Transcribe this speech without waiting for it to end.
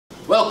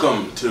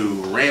Welcome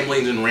to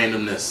Ramblings and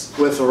Randomness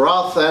with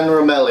Roth and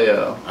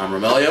Romelio. I'm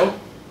Romelio.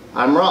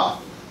 I'm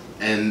Roth.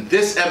 And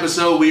this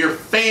episode we are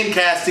fan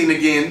casting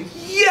again.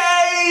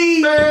 Yay!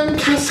 Fan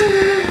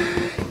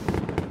casting!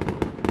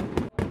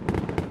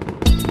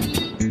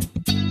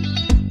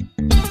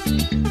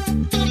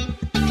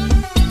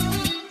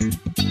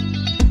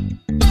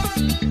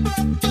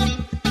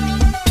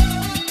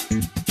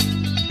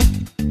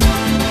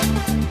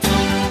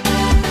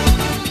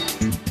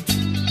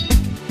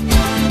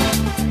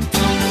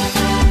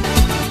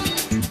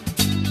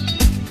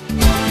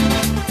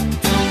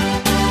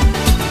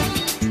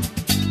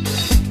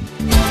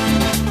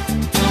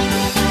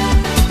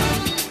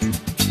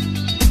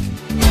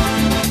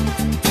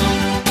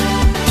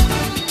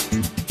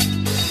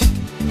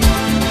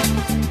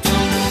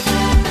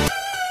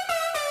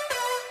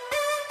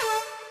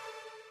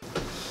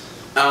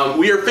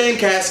 We are fan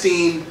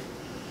casting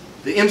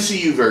the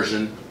MCU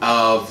version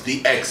of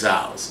the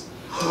Exiles.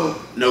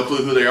 No clue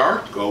who they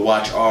are? Go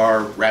watch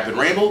our Rapid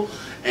Ramble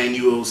and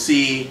you will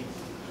see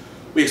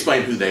we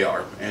explain who they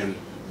are and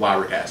why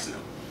we're casting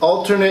them.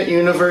 Alternate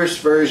universe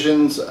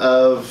versions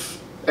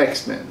of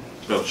X-Men.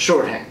 Oh.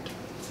 Shorthand.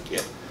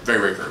 Yeah,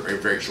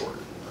 very short.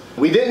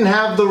 We didn't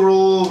have the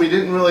rule, we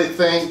didn't really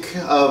think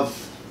of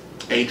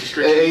Age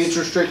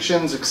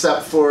restrictions,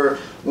 except for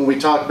when we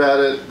talked about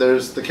it,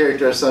 there's the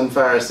character of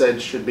Sunfire said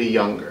should be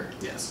younger.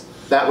 Yes.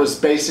 That was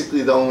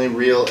basically the only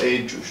real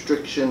age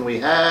restriction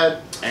we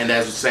had. And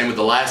as was the same with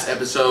the last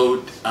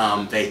episode,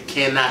 they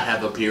cannot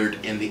have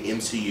appeared in the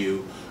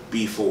MCU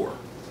before.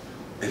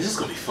 And this is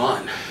going to be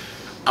fun.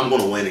 I'm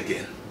going to win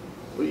again.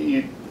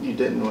 You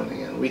didn't win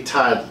again. We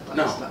tied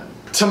last No. time.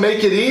 To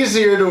make it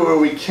easier to where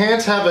we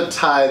can't have a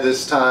tie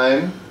this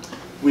time,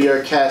 we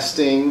are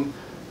casting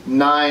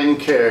 9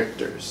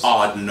 characters.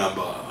 Odd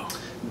number.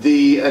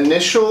 The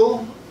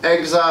initial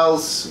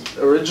Exiles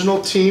original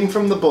team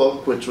from the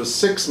book, which was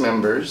 6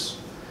 members,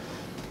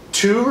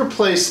 2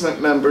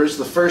 replacement members,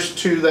 the first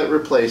 2 that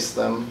replaced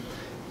them,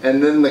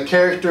 and then the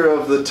character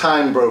of the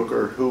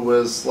Timebroker, who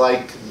was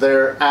like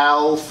their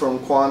Al from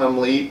Quantum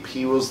Leap.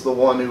 He was the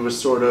one who was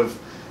sort of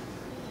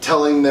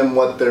telling them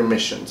what their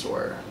missions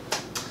were.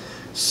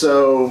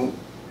 So,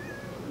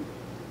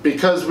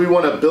 because we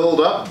want to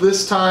build up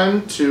this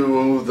time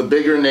to the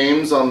bigger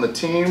names on the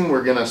team,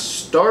 we're going to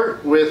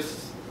start with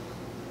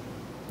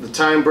the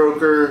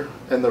Timebroker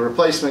and the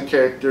replacement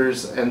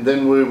characters, and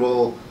then we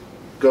will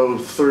go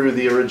through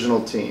the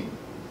original team.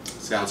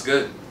 Sounds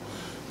good.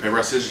 Paper,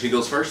 rock, scissors, he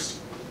goes first.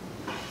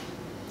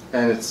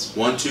 And it's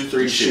 1, 2,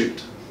 3,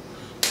 shoot.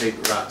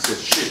 Paper, rock,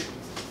 scissors, shoot.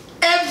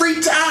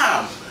 Every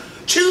time!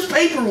 Choose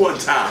paper one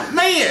time.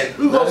 Man,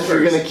 who goes if first?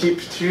 you're going to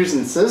keep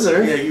choosing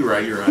scissors. Yeah, you're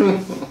right.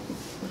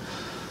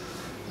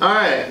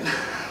 Alright,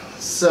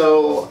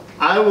 so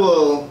I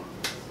will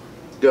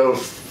go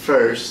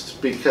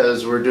first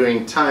because we're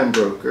doing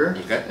Timebroker.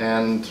 Okay.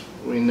 And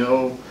we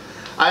know,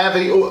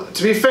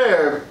 to be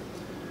fair,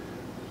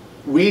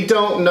 we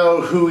don't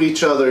know who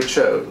each other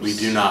chose. We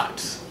do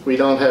not. We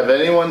don't have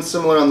anyone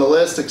similar on the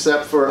list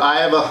except for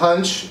I have a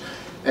hunch,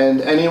 and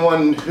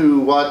anyone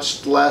who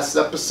watched last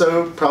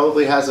episode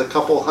probably has a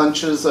couple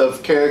hunches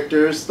of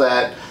characters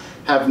that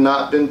have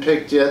not been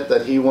picked yet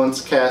that he wants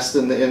cast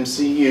in the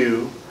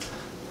MCU.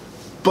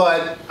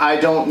 But I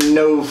don't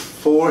know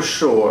for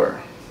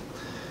sure.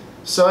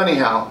 So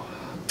anyhow,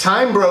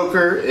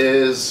 Timebroker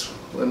is,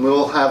 and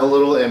we'll have a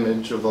little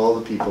image of all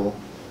the people.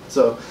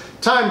 So,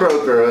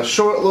 Timebroker, a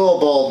short little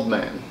bald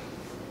man.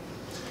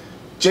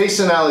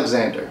 Jason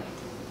Alexander.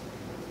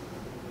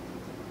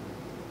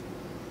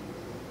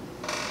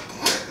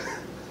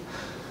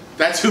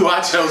 That's who I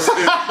chose too.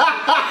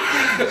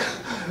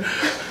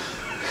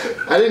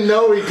 I didn't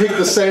know we picked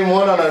the same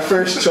one on our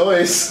first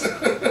choice.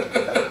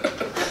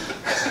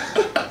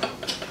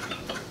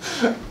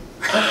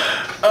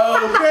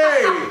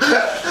 Okay.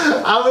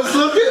 I was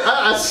looking,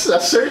 I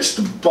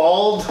searched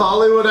bald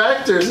Hollywood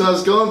actors and I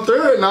was going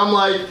through it and I'm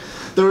like,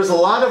 there was a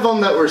lot of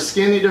them that were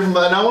skinny, different,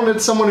 but I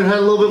wanted someone who had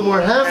a little bit more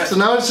heft,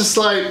 and I was just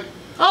like,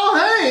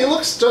 oh hey, he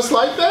looks just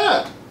like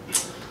that.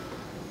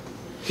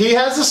 He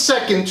has a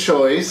second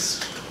choice.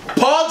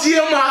 Paul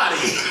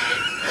Giamatti.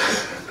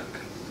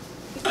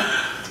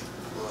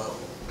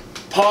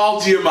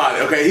 Paul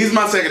Giamatti. Okay, he's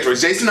my second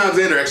choice. Jason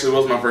Alexander actually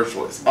was my first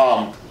choice.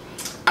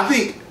 I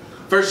think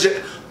first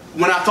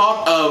when I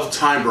thought of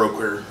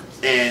Timebroker,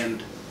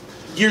 and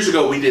years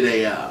ago we did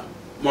a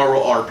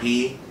Marvel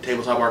RP,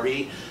 tabletop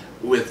RP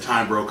with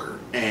Timebroker,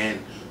 and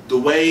the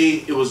way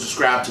it was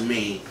described to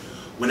me,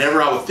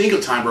 whenever I would think of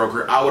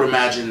Timebroker, I would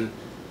imagine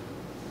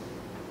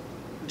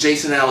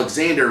Jason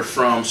Alexander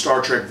from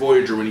Star Trek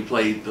Voyager when he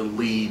played the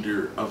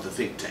leader of the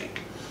think tank,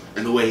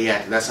 and the way he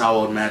acted. That's how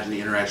I would imagine the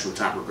interaction with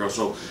Timebroker.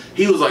 So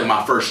he was like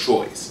my first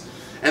choice.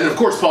 And then of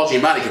course Paul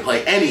Giamatti can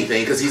play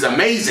anything because he's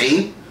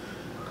amazing.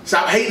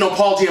 Stop hating on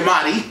Paul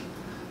Giamatti.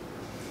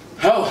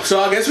 Oh, so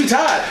I guess we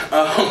tied.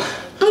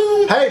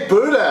 Hey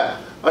Buddha,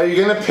 are you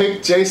gonna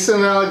pick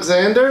Jason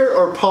Alexander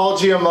or Paul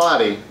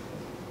Giamatti?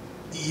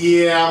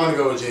 Yeah, I'm gonna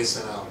go with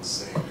Jason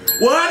Alexander.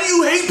 Why do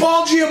you hate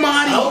Paul Giamatti?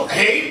 I don't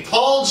hate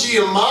Paul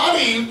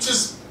Giamatti. You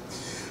just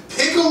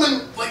pick him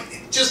and like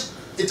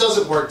it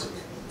doesn't work to me.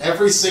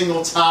 Every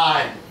single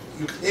time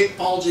you pick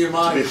Paul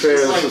Giamatti. To be fair,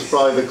 this is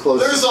probably the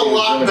closest. There's a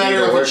lot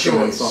better of a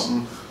choice.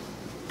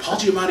 Paul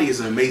Giamatti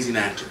is an amazing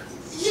actor.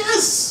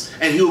 Yes.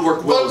 And he would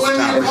work well with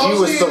time. He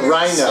was the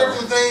Rhino.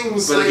 Certain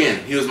things, but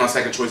again, he was my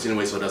second choice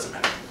anyway, so it doesn't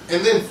matter.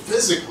 And then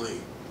physically,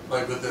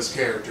 like with this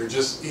character,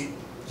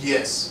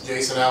 yes,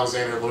 Jason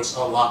Alexander looks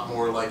a lot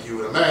more like you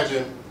would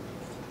imagine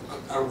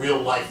a real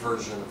life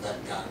version of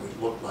that guy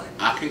would look like.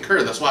 I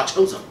concur. That's why I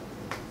chose him.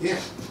 Yeah.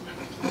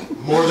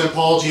 More than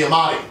Paul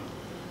Giamatti.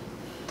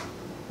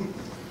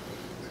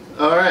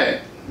 All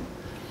right.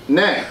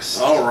 Next.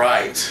 All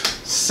right.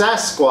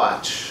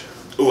 Sasquatch.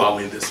 Ooh, I'll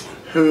win this one.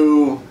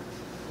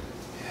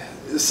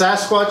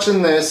 Sasquatch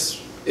in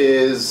this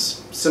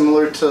is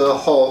similar to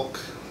Hulk.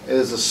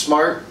 Is a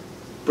smart,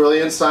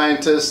 brilliant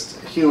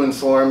scientist, human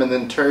form, and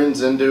then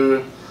turns into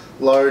a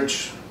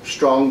large,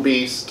 strong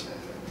beast.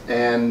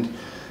 And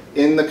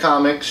in the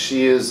comics,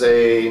 she is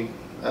a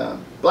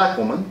black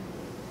woman.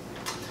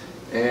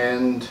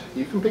 And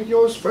you can pick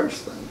yours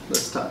first then,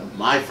 this time.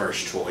 My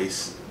first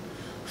choice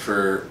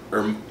or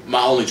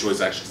my only choice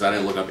actually, because I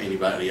didn't look up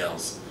anybody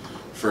else,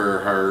 for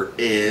her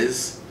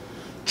is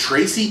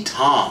Tracy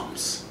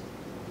Toms.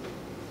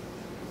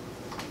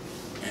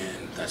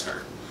 And that's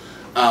her.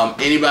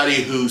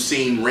 Anybody who's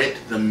seen Rent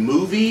the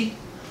movie,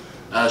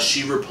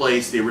 she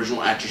replaced the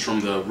original actress from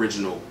the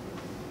original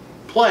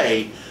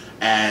play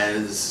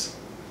as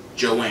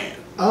Joanne.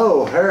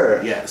 Oh,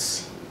 her.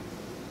 Yes.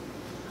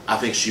 I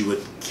think she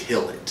would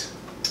kill it.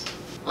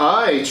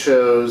 I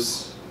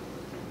chose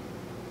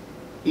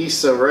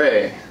Issa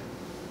Rae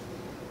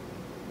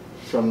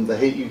from The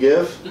Hate You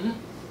Give. Mm-hmm.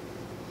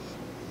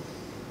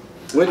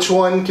 Which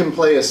one can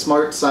play a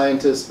smart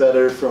scientist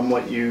better from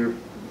what your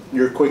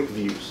quick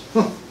views?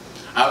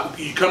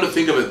 You come to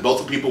think of it,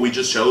 both the people we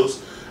just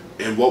chose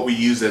and what we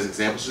use as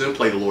examples to them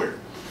play the lawyer.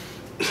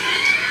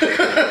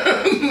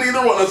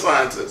 Neither one a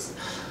scientist.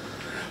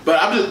 But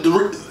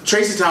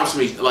Tracy Thompson,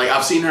 to me, like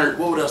I've seen her.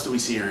 What else did we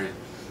see her in?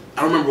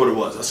 I don't remember what it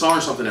was. I saw her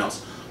in something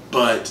else.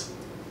 But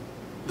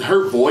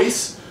her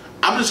voice,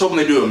 I'm just hoping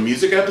they do a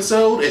music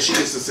episode and she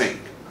gets to sing.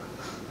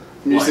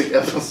 Music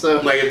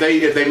episode? Like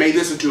if they made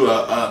this into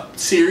a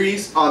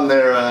series on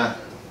their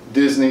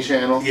Disney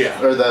Channel?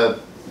 Yeah. Or the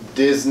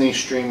Disney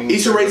streaming.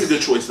 Issa Rae's a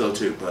good choice though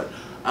too, but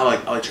I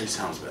like Tracy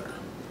Thompson better.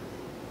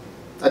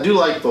 I do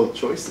like both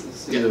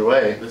choices. Either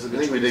way, I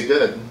think we did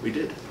good. We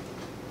did.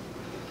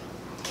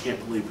 Can't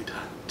believe we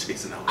died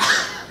Jason Allen.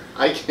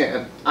 I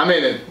can't. I'm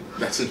in it.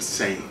 That's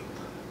insane.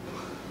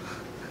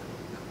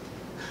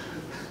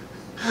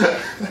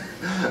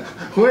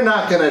 We're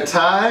not gonna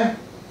tie.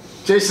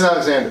 Jason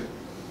Alexander.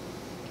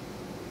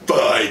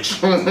 Fudge.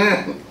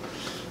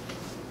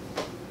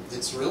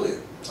 It's really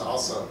a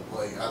toss-up.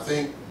 Like I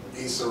think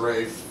Issa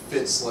Rae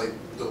fits like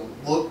the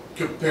look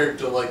compared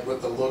to like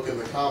what the look in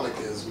the comic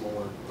is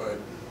more, but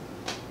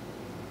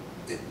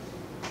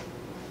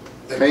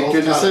they make both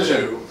your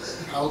decision.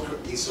 I'll go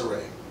Issa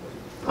Rae.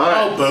 All right.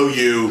 I'll boo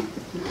you.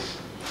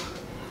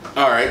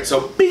 All right,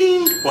 so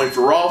bing, point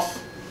for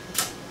Roth.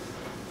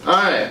 All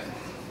right.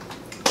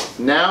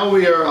 Now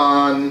we are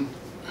on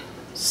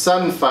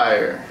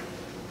Sunfire.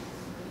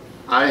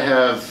 I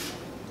have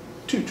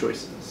two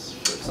choices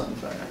for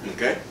Sunfire.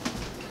 Okay.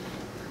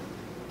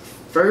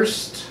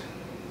 First,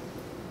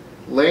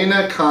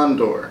 Lena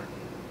Condor.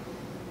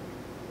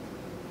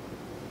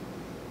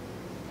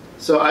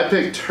 So I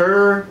picked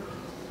her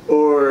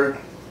or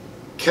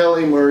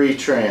Kelly Marie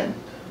Tran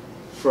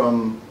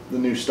from the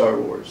new Star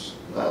Wars,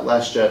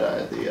 Last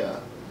Jedi,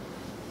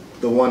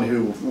 the one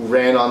who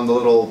ran on the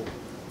little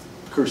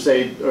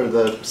crusade or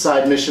the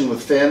side mission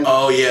with Finn.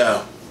 Oh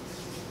yeah.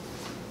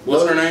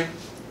 What's her name?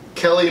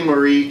 Kelly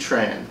Marie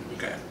Tran.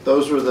 Okay.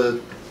 Those were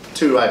the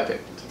two I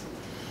picked.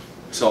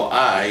 So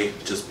I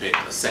just picked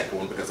a second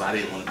one because I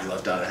didn't want to be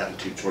left out of having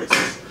two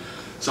choices.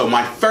 So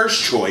my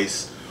first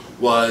choice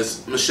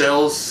was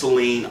Michelle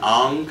Celine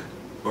Ang,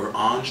 or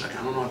Ange, I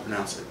don't know how to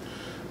pronounce it.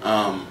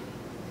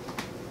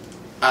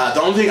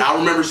 The only thing I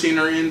remember seeing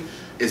her in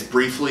is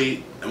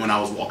briefly when I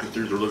was walking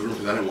through the living room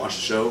because I didn't watch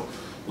the show,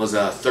 was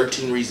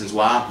 13 Reasons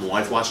Why. My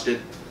wife watched it.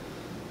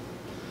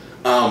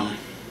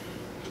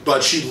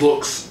 But she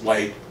looks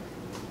like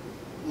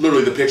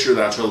literally the picture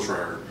that I chose for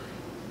her.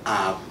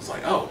 I was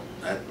like, oh,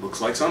 that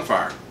looks like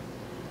Sunfire.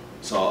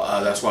 So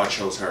that's why I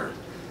chose her.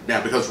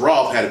 Now, because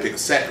Roth had to pick a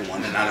second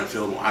one, and I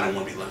didn't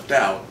want to be left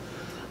out,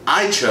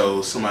 I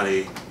chose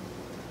somebody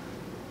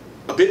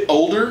a bit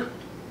older,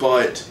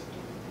 but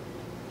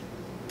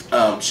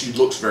she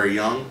looks very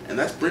young, and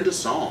that's Brenda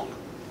Song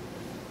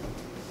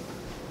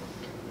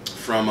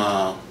from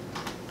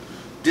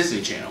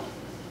Disney Channel.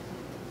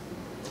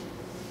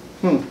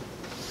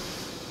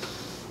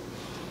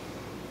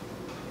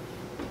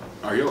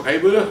 Are you okay,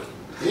 Buddha?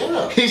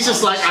 Yeah. He's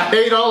just like, I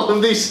hate all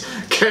of these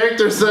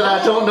characters that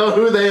I don't know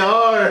who they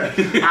are.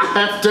 I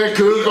have to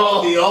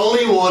Google. The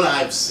only one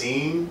I've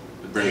seen,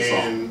 Brenda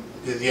Song.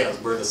 yeah, it's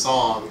Brenda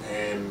Song,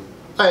 and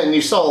And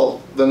you saw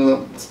the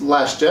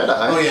Last Jedi.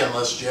 Oh yeah, and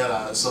Last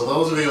Jedi. So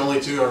those are the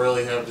only two I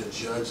really have to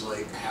judge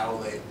like how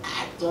they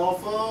act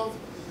off of.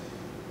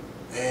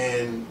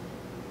 And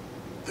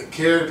the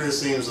character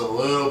seems a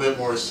little bit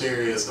more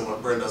serious than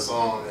what Brenda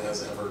Song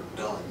has ever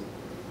done.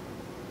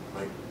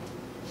 Like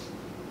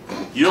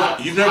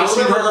you've never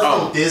seen her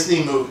from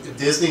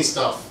Disney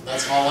stuff.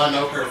 That's all I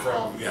know her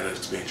from. You gotta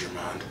expand your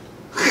mind.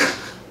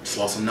 Just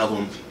lost another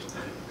one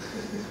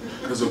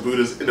because of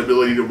Buddha's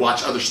inability to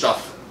watch other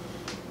stuff.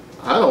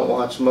 I don't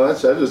watch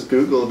much. I just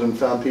Googled and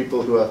found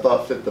people who I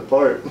thought fit the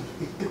part.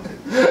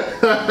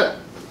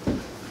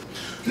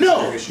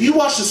 No, you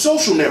watched The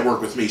Social Network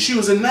with me. She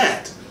was in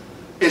that.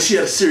 And she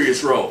had a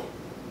serious role.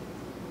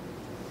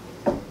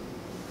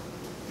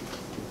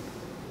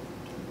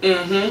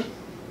 Mm-hmm.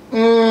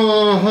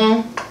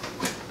 Mm-hmm.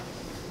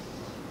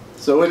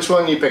 So which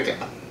one you picking?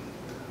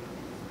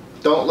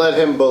 Don't let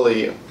him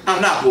bully you.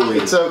 I'm not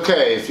bullying. It's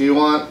okay. If you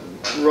want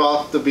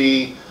Roth to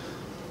be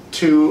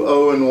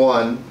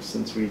 2-0-1,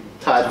 since we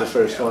tied the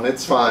first one,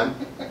 it's fine.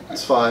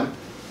 It's fine.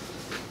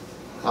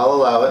 I'll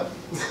allow it.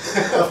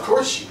 Of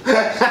course you.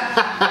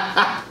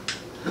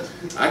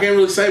 I can't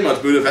really say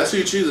much, Buddha. If that's who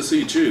you choose, that's who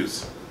you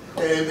choose.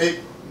 And it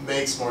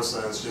makes more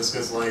sense just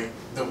because, like,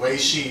 the way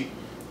she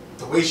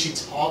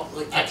talks,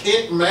 like, I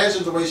can't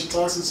imagine the way she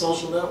talks in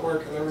Social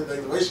Network and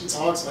everything. The way she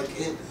talks, I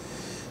can't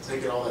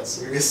take it all that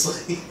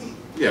seriously.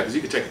 Yeah, because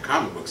you could take a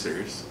comic book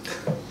serious.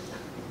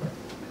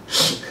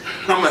 So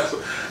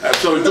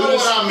you know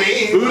what I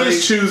mean? Buddha's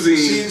like,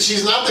 choosing.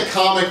 She's not the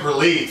comic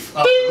relief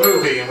of the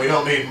movie, and we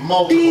don't need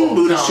multiple.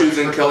 Buddha's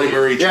choosing Kelly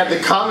Marie. Yeah, the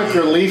comic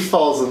relief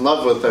falls in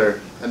love with her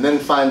and then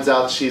finds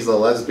out she's a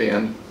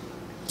lesbian.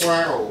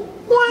 Wow.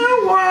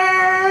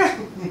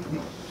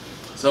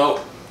 So,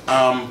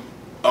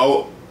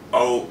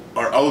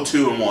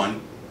 2-1.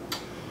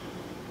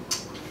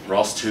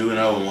 Ross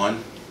 2-0-1.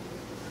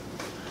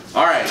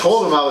 All right.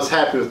 Told him I was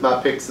happy with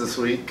my picks this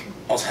week.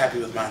 I was happy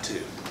with mine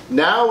too.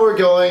 Now we're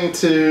going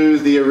to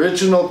the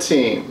original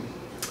team.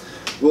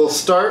 We'll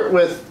start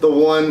with the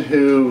one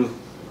who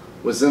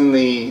was in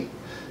the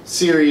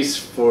series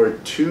for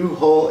 2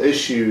 whole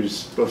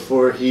issues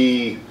before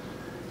he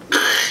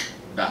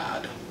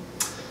died.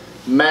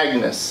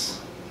 Magnus,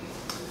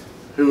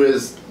 who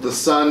is the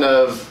son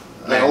of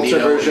an Ultra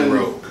version,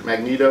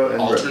 Magneto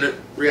and alternate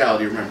Rogue.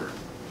 reality. Remember,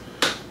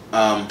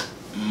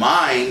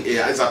 mine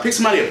is I picked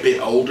somebody a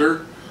bit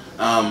older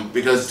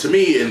because to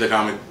me in the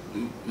comic,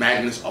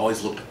 Magnus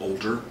always looked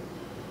older.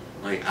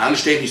 Like, I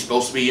understand he's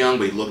supposed to be young,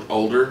 but he looked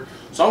older.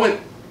 So I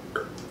went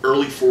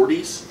early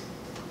 40s,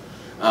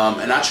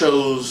 and I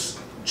chose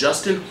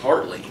Justin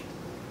Hartley.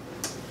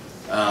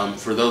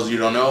 For those of you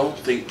who don't know,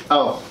 think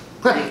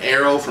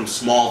Arrow from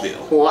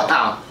Smallville.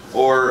 Wow.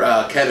 Or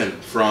Kevin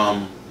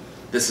from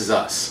This Is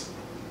Us.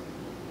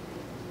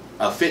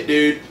 A fit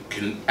dude,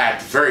 can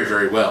act very,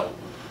 very well.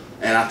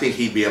 And I think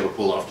he'd be able to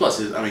pull off. Plus,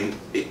 I mean,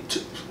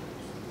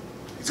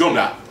 he's going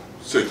to die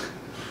soon.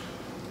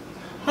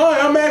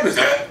 Hi, I'm Magnus.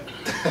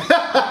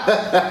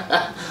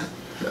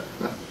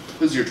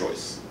 Who's your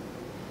choice?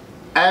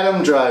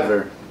 Adam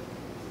Driver.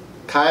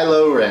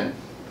 Kylo Ren.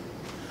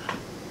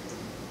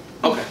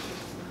 Okay.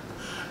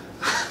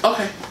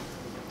 Okay.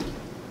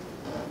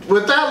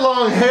 With that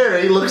long hair,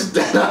 he looks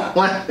dead on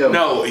like him.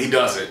 No, he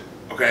doesn't.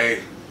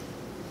 Okay?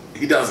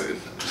 He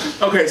doesn't.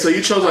 Okay, so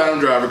you chose Adam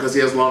Driver because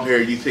he has long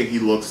hair. You think he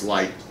looks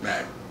like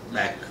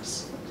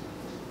Magnus.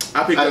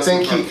 I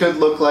think he could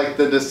look like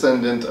the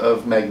descendant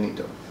of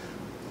Magneto.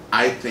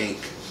 I think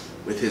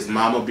with his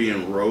mama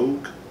being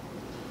Rogue,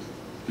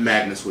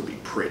 Magnus would be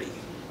pretty.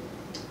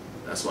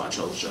 That's why I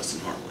chose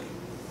Justin Hartley.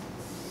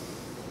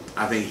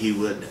 I think he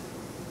would,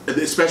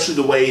 especially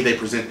the way they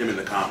present him in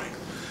the comic.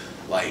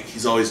 Like,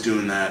 he's always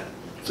doing that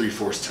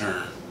 3/4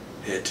 turn,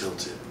 head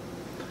tilted.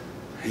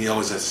 He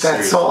always has a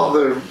That's all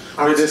the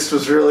artist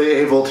was really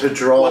able to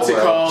draw. What's it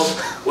called?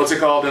 What's it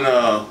called in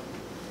the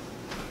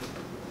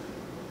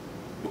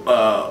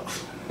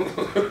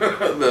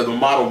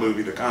model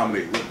movie, the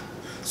comedy?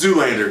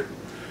 Zoolander.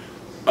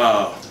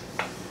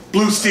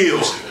 Blue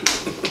Steel.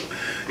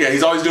 Yeah,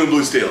 he's always doing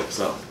Blue Steel,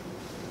 so.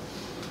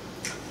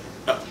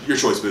 Your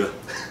choice, Buddha.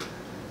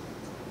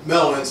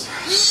 Melvins.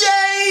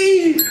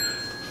 Yay!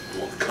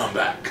 We'll come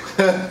back.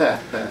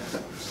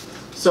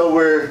 So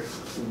we're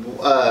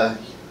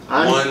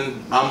I'm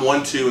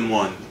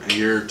 1-2-1, and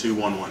you're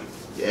 2-1-1.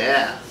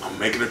 Yeah. I'm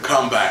making a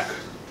comeback.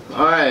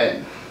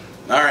 Alright.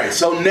 Alright,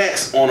 so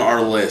next on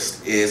our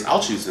list is,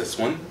 I'll choose this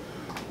one.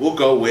 We'll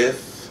go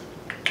with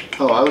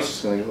Oh, I was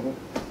just gonna go.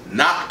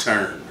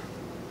 Nocturne.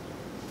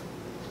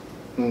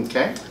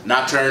 Okay.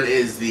 Nocturne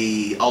is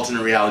the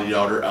alternate reality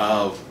daughter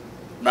of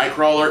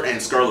Nightcrawler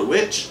and Scarlet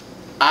Witch.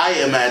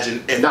 I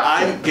imagine if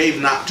I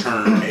gave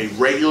Nocturne a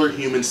regular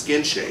human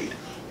skin shade,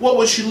 what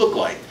would she look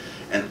like?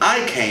 And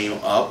I came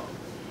up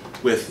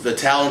with the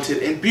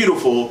talented and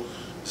beautiful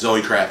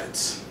Zoe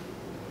Kravitz.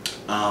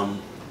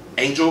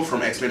 Angel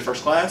from X-Men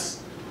First Class.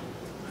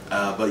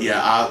 But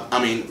yeah,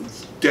 I mean,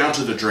 down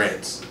to the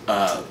dreads.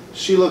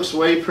 She looks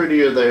way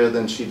prettier there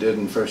than she did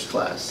in First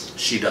Class.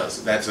 She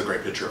does. That's a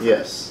great picture of her.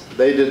 Yes.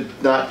 They did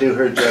not do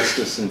her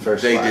justice in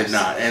first They class. did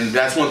not, and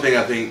that's one thing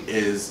I think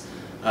is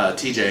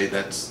TJ.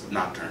 That's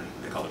Nocturne.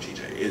 They call it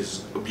TJ. Is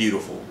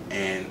beautiful,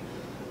 and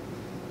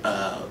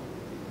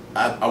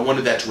I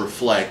wanted that to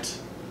reflect,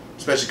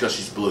 especially because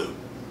she's blue.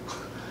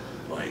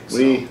 Like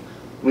so.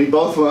 We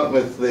both went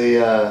with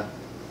the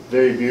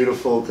very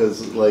beautiful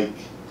because like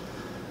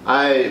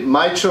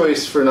my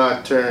choice for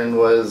Nocturne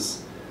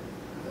was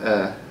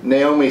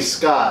Naomi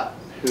Scott,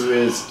 who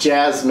is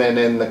Jasmine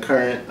in the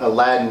current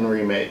Aladdin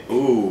remake.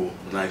 Ooh,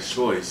 nice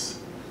choice.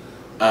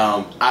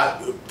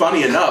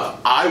 Funny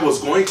enough, I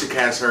was going to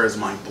cast her as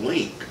my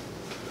Blink.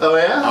 Oh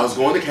yeah? I was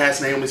going to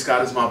cast Naomi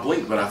Scott as my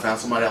Blink, but I found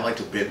somebody I liked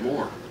a bit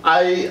more.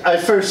 I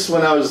first,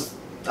 when I was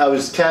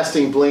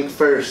casting Blink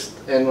first,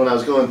 and when I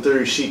was going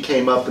through, she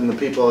came up in the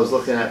people I was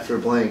looking at for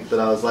Blink, but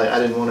I was like, I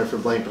didn't want her for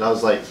Blink, but I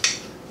was like,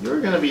 you're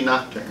going to be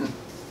Nocturne.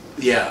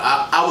 Yeah,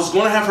 I was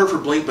going to have her for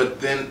Blink,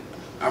 but then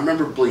I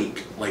remember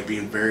Blink like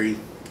being very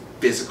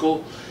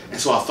physical, and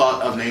so I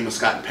thought of Naomi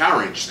Scott in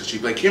Power Rangers, because she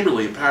played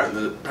Kimberly in the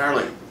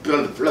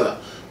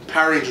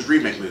Power Rangers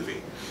remake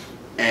movie.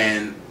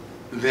 And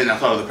then I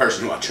thought of the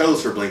person who I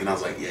chose for Blink, and I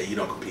was like, yeah, you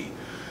don't compete.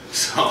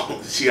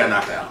 So she got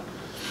knocked out.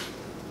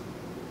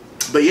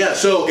 But yeah,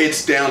 so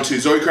it's down to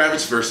Zoe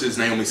Kravitz versus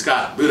Naomi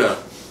Scott. Buddha,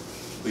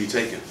 who are you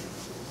taking?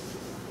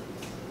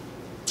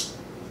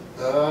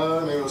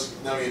 Naomi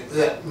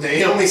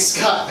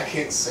Scott. I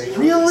can't say.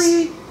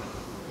 Really?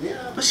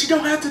 Yeah. But she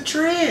don't have the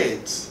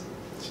dreads.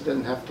 She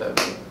doesn't have to have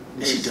it.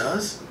 Yeah, she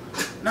does.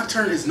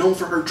 Nocturne is known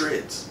for her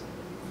dreads.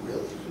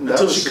 Really? That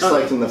Until was she just cut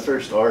like it. in the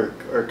first arc,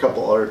 or a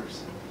couple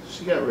arcs.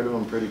 She got rid of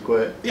them pretty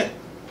quick. Yeah.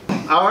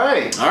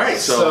 Alright. Alright,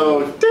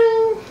 so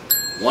ding!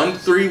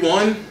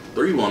 1-3-1,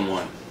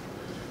 3-1-1.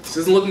 This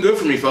isn't looking good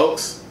for me,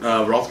 folks.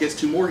 Roth gets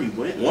 2 more,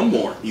 one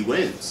more, he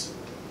wins.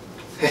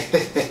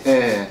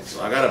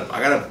 So I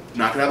gotta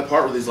knock it out of the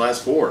park with these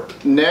last 4.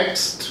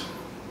 Next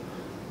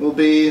will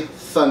be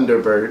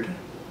Thunderbird.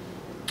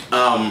 You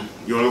wanna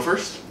go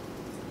first?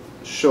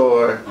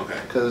 Sure. Okay.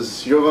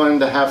 Because you're going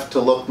to have to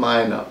look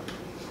mine up.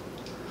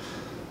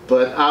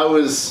 But I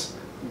was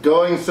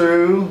going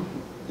through,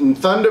 and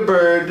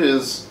Thunderbird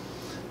is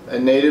a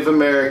Native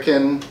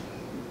American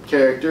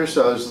character,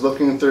 so I was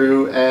looking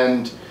through,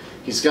 and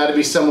he's got to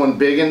be someone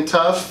big and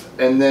tough,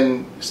 and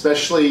then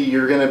especially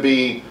you're going to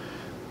be,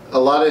 a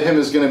lot of him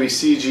is going to be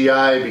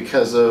CGI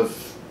because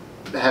of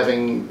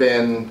having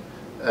been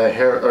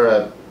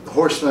a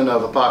horseman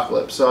of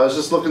Apocalypse. So I was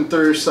just looking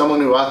through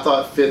someone who I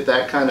thought fit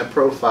that kind of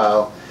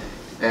profile,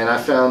 and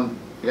I found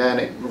a guy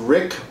named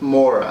Rick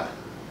Mora.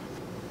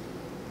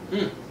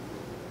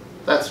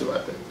 That's who I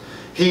picked.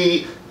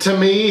 To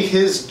me,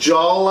 his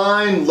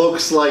jawline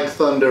looks like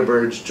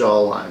Thunderbird's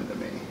jawline to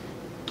me.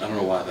 I don't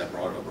know why that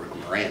brought up Rick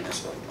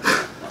Moranis, but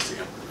I'll see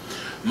him.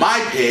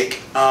 My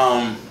pick,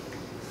 and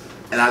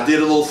I did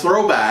a little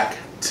throwback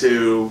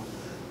to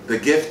The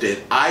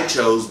Gifted. I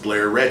chose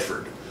Blair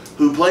Redford,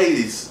 who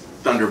plays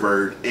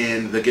Thunderbird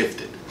in The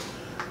Gifted.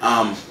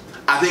 I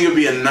think it would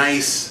be a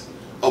nice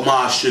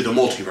homage to the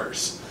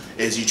multiverse,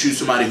 as you choose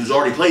somebody who's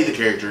already played the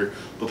character,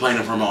 but playing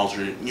him from an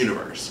alternate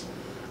universe.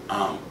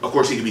 Of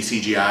course, he could be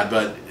CGI'd,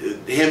 but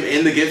him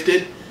in The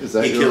Gifted, he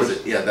kills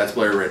it. Yeah, that's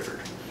Blair Redford.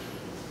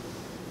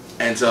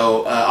 And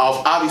so,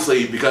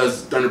 obviously,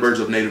 because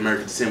Thunderbird's of Native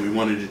American descent, we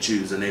wanted to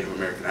choose a Native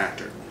American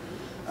actor.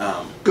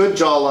 Good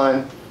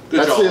jawline. Good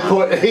That's jawline. the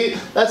important.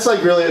 That's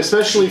like really,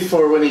 especially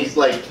for when he's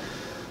like,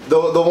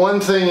 the one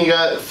thing you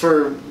got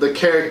for the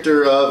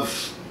character of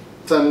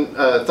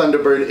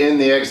Thunderbird in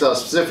the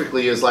Exiles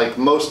specifically is like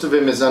most of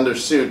him is under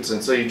suits,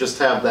 and so you just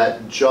have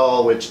that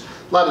jaw, which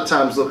a lot of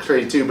times looks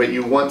crazy too, but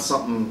you want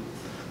something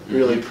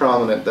really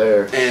prominent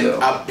there. And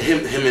so.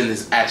 him in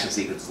this action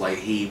sequence, like,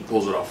 he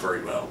pulls it off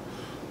very well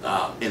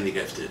in The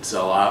Gifted.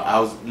 So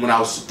when I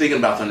was thinking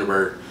about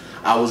Thunderbird,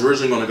 I was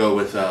originally going to go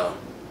with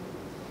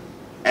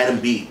Adam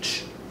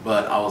Beach,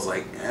 but I was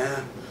like,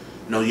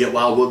 no. Yet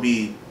while it would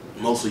be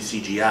mostly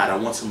CGI, I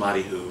want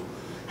somebody who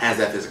has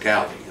that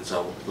physicality. And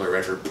so Blair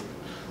Redford,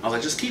 I was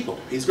like, just keep him.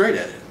 He's great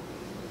at it.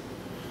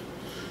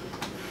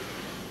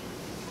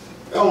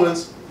 That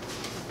wins.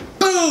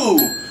 Boom!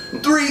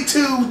 3,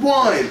 2,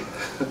 1.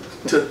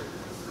 2,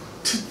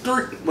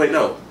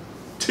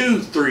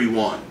 3,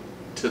 1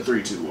 to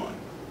 3, 2, 1.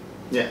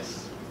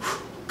 Yes.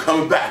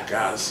 Coming back,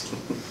 guys.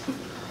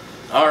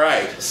 All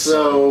right.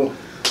 So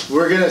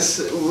we're gonna.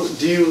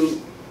 Do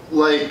you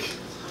like?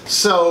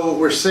 So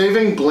we're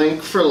saving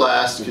Blink for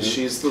last because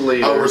she's the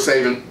leader. Oh, we're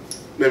saving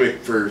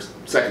Mimic for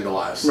second to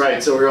last.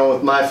 Right. So we're going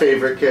with my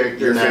favorite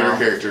character Your now. favorite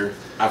character.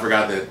 I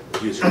forgot that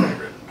he was your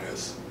favorite, I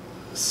guess.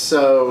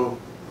 So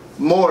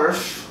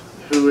Morph,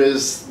 who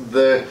is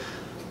the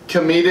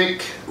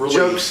comedic Relief.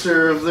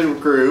 jokester of the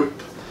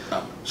group.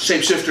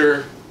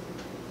 Shapeshifter.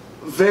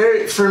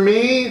 For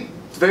me,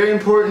 very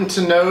important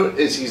to note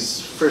is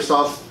he's first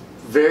off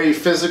very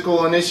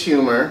physical in his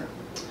humor,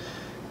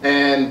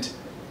 and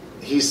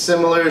he's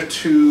similar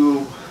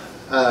to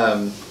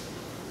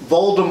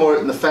Voldemort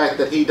in the fact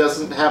that he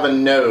doesn't have a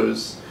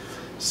nose,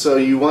 So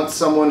you want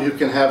someone who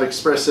can have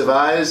expressive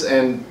eyes,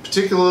 and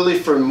particularly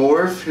for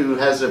Morph, who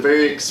has a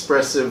very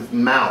expressive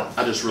mouth.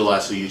 I just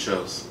realized who you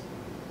chose.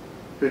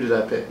 Who did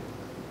I pick?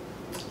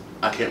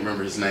 I can't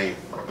remember his name,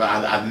 but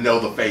I know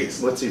the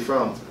face. What's he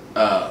from?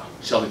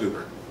 Sheldon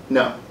Cooper.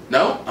 No.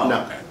 No? Oh,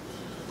 No. okay.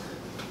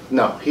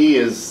 No, he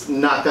is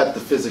not got the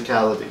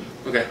physicality.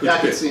 Okay, who'd I you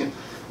can pick? see him.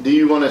 Do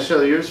you want to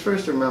show yours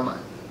first or mine?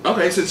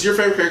 Okay, since your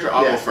favorite character,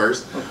 I'll go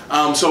first.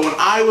 So when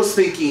I was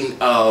thinking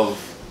of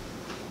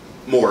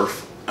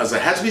Morph, I was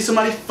like, it had to be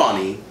somebody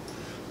funny,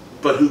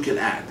 but who can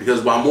act?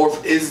 Because while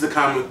Morph is the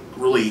comic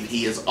relief,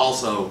 he is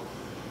also,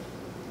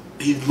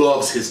 he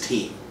loves his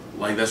team.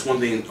 Like, that's one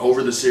thing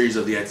over the series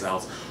of the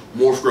Exiles,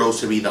 Morph grows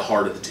to be the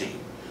heart of the team.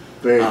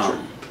 Very true.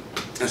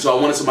 And so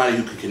I wanted somebody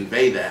who could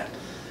convey that.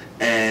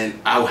 And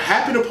I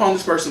happened upon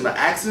this person by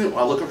accident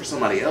while looking for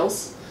somebody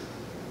else.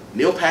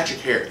 Neil Patrick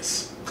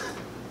Harris.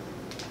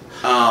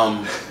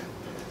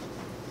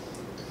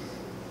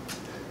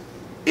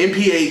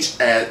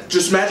 NPH,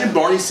 just imagine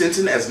Barney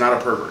Stinson as not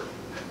a pervert.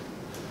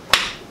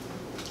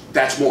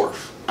 That's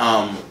Morph.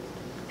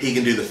 He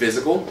can do the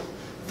physical,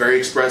 very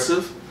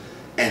expressive,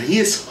 and he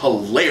is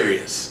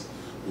hilarious.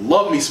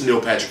 Love me some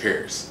Neil Patrick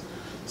Harris.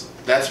 So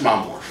that's my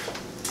Morph.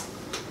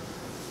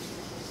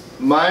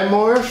 My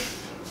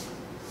Morph,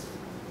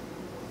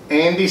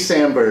 Andy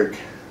Samberg.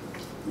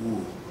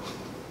 Ooh.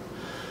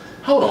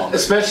 Hold on.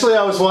 Especially,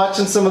 I was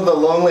watching some of the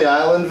Lonely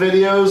Island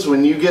videos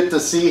when you get to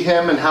see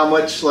him and how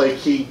much like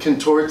he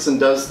contorts and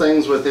does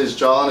things with his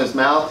jaw and his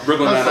mouth.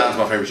 Brooklyn Nine-Nine is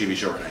my favorite TV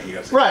show right now. You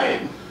guys.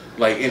 Right.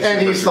 Like,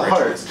 and he's the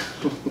heart.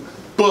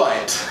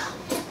 But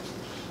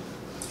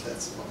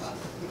That's fine.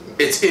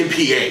 it's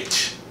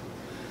NPH.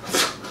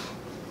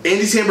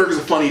 Andy Samberg is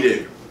a funny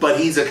dude, but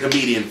he's a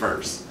comedian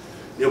first.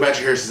 Neil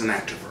Patrick Harris is an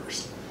actor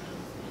first.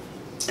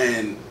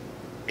 And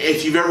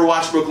if you've ever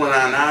watched Brooklyn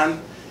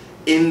Nine-Nine,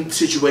 in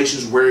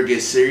situations where it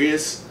gets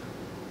serious,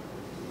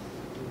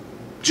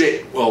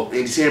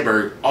 Andy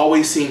Samberg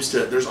always seems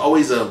to, there's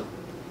always a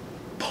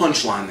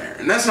punchline there.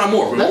 And that's not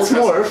Morph. That's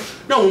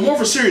Morph. No, when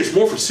Morph was serious,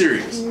 Morph was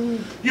serious. You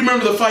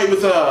remember the fight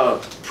with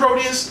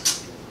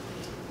Proteus?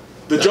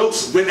 The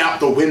jokes went out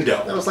the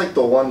window. That was like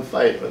the one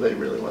fight where they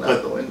really went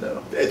out the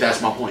window.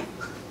 That's my point.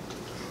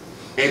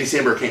 Andy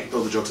Samberg can't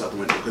throw the jokes out the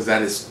window because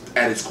that is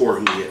at its core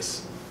who he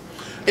is.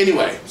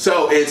 Anyway,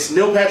 so it's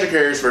Neil Patrick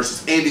Harris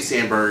versus Andy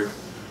Samberg.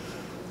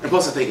 And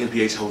plus, I think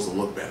NPH holds the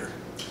look better.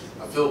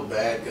 I feel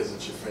bad because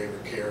it's your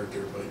favorite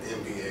character, but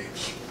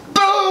NPH.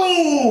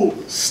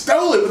 Boom!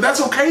 Stole it, but that's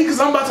okay because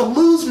I'm about to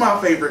lose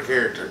my favorite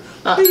character.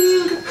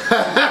 Bing!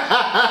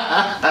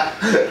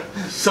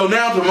 So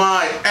now to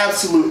my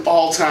absolute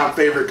all-time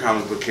favorite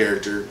comic book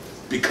character,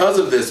 because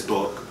of this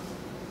book.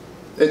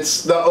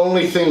 It's the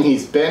only thing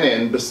he's been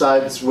in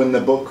besides when the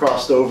book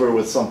crossed over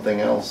with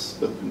something else.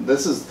 But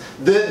this is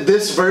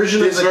this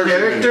version of the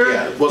character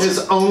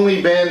has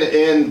only been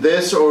in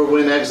this or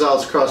when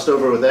Exiles crossed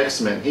over with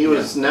X-Men. He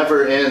was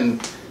never in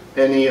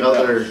any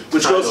other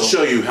Which title. goes to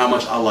show you how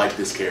much I like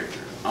this character.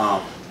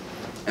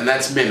 And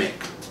that's Mimic.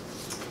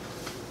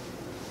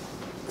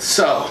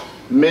 So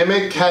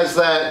Mimic has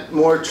that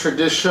more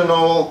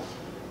traditional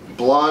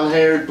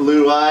blonde-haired,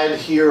 blue-eyed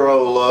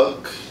hero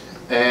look.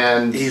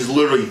 And he's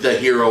literally the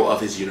hero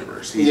of his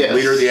universe. He's the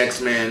leader of the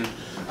X-Men.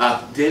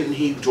 Didn't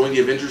he join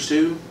the Avengers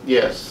too?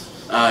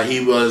 Yes.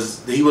 He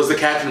was the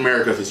Captain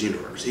America of his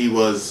universe. He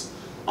was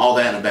all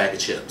that in a bag of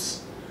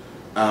chips.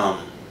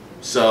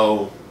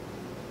 So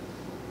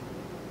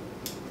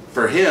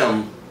for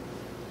him,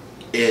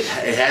 it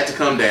had to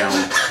come down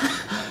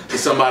to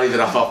somebody that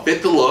I thought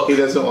fit the look. He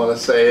doesn't want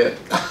to say it.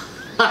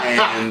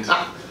 And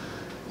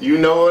you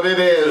know what it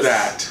is.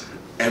 That.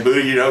 And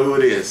Buddha, you know who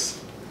it is.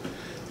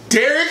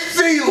 Derek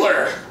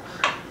Thielen!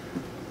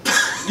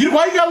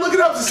 Why you gotta look it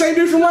up? It's the same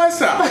dude from last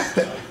time.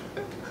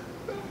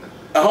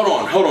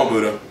 Hold on,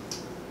 Buddha.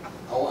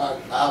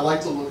 I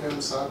like to look at them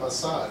side by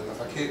side.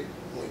 If I can't,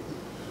 wait.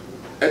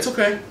 That's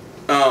okay.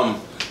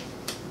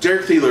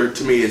 Derek Thielen,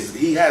 to me,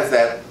 he has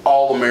that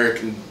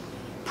all-American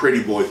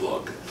pretty boy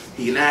look.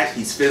 He can act,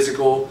 he's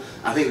physical.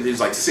 I think he's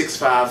like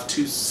 6'5",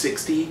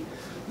 260,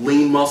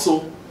 lean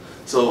muscle.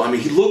 So, I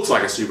mean, he looks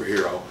like a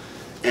superhero.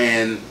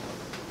 And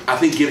I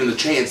think given the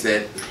chance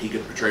that he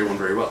could portray one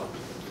very well.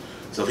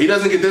 So if he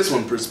doesn't get this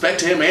one,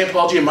 respect to him and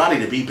Paul Giamatti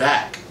to be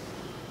back.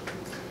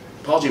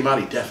 Paul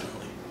Giamatti,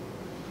 definitely.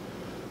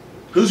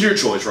 Who's your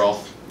choice,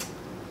 Roth?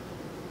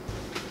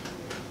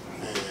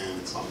 And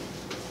it's on.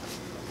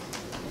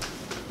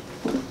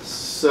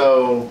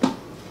 So,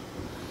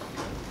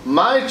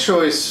 my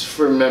choice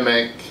for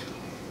Mimic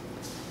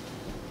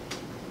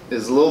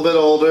is a little bit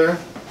older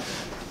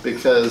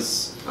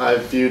because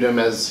I've viewed him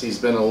as he's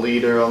been a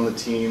leader on the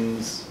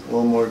teams, a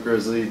little more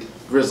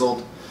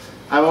grizzled.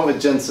 I went with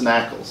Jensen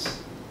Ackles.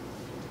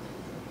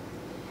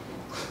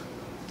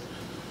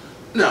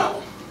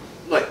 No.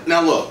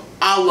 Now look,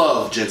 I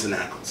love Jensen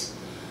Ackles.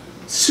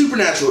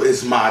 Supernatural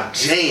is my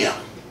jam.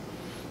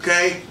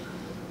 Okay?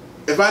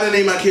 If I didn't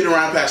name my kid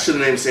Ryan Pack, I should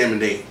have named Sam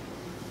and Dean.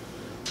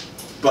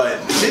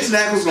 But Jensen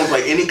Ackles is going to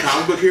play any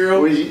comic book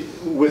hero.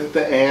 With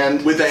the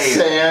and. With the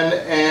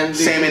and.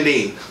 Sam and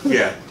Dean.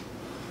 Yeah.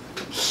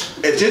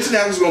 If Jensen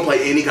Ackles is going to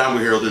play any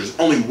comic hero, there's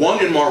only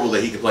one in Marvel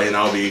that he can play,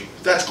 and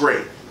that's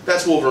great.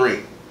 That's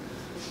Wolverine.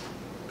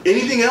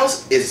 Anything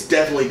else is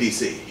definitely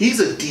DC. He's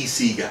a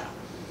DC guy.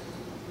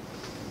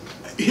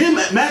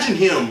 Imagine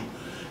him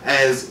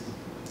as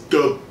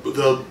the.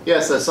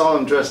 Yes, I saw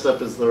him dressed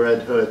up as the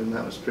Red Hood, and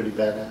that was pretty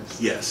badass.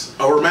 Yes,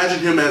 or imagine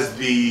him as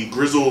the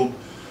grizzled,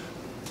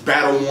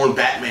 battle-worn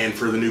Batman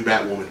for the new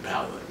Batwoman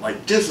palette,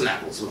 like Jensen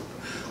Ackles.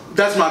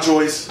 That's my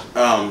choice.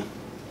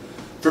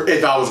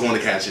 If I was going to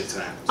catch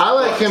Jensen Ackles, I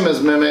like him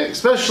as Mimic,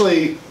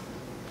 especially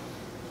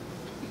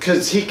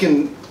because he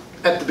can.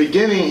 At the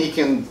beginning, he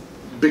can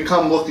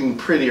become looking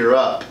prettier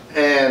up,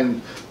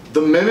 and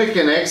the Mimic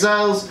in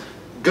Exiles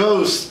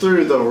goes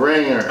through the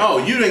ringer. Oh,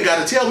 you ain't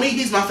got to tell me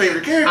he's my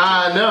favorite character.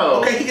 I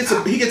know. Okay, he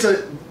gets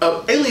a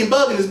alien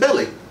bug in his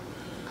belly.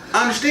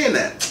 I understand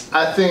that.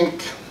 I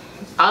think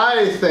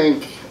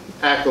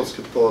Ackles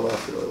could pull it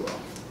off really well.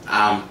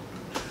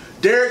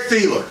 Derek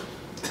Thielen.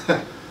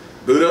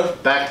 Buddha.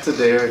 Back to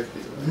Derek.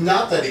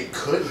 Not that he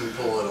couldn't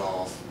pull it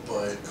off,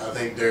 but I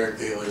think Derek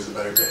Thielen is a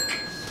better pick.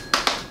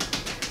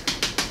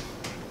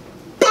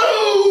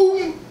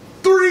 Boom!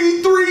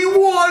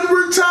 3-3-1.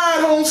 We're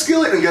tied, home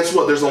skillet. And guess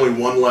what? There's only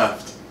one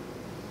left.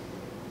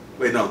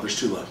 Wait, no, there's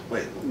two left.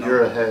 Wait, no.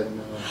 You're ahead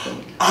now, I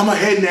think. I'm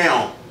ahead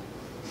now.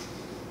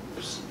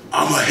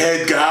 I'm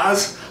ahead,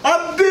 guys.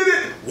 I did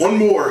it. One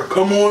more.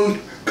 Come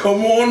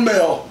on,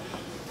 Mel.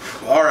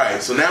 All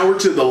right, so now we're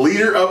to the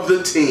leader of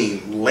the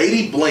team,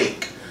 Lady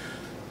Blink.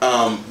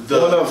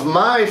 One of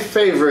my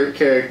favorite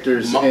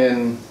characters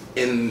in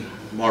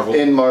Marvel.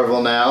 In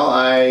Marvel now,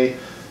 I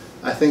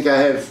think I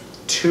have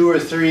 2 or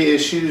 3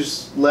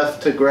 issues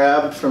left to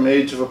grab from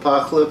Age of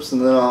Apocalypse,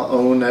 and then I'll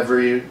own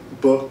every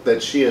book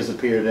that she has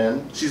appeared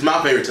in. She's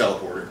my favorite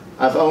teleporter.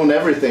 I've owned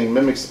everything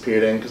Mimic's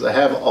appeared in because I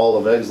have all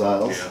of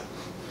Exiles.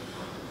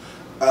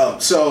 Yeah.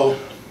 So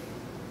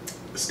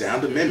it's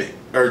down to Mimic,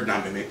 or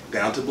not Mimic,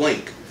 down to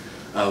Blink.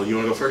 You want to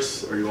go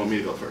first, or you want me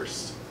to go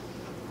first?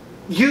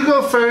 You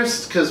go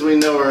first, because we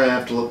know we're going to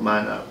have to look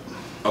mine up.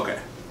 Okay.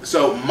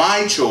 So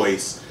my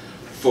choice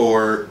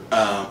for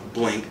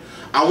Blink,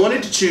 I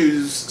wanted to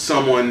choose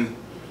someone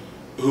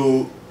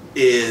who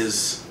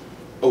is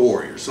a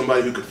warrior,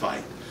 somebody who could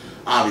fight.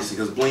 Obviously,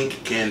 because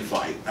Blink can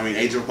fight. I mean,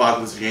 Age of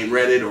Apocalypse, if you ain't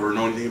read it or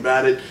know anything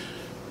about it,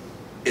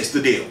 it's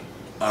the deal.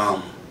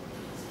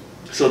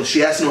 So she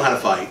has to know how to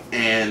fight,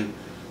 and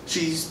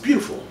she's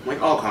beautiful,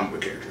 like all comic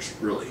book characters,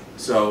 really.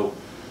 So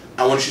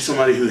I want to choose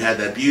somebody who had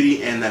that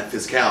beauty and that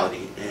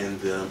physicality and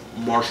the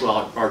martial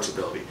arts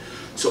ability.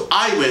 So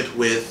I went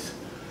with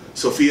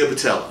Sophia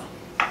Boutella.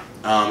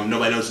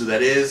 Nobody knows who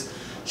that is.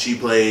 She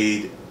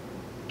played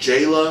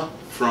Jayla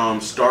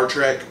from Star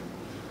Trek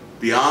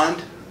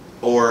Beyond,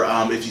 or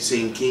if you've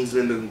seen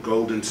Kingsman: The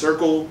Golden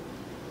Circle.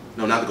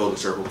 No, not The Golden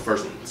Circle, the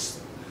first one.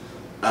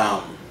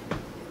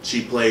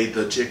 She played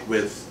the chick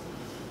with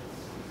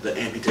the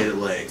amputated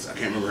legs. I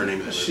can't remember her name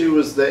in that movie. She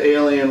was the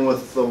alien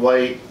with the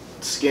white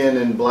skin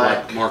and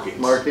black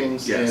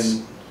markings yes.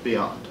 in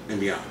Beyond. And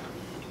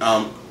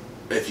Beyond.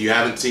 If you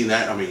haven't seen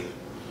that, I mean,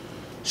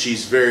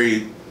 she's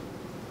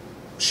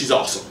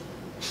awesome.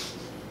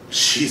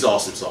 She's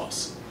awesome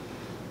sauce.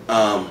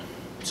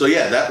 So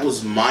yeah, that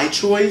was my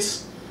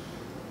choice.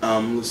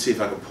 Let's see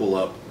if I can pull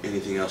up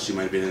anything else she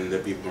might have been in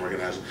that people can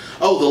recognize.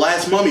 Oh, the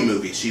last Mummy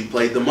movie. She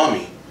played the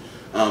Mummy.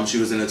 She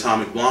was in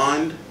Atomic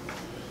Blonde.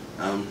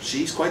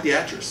 She's quite the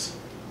actress.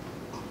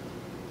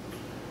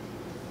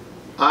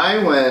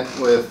 I went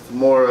with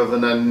more of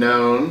an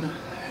unknown.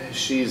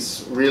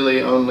 She's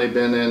really only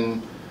been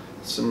in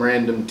some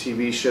random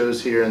TV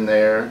shows here and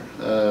there.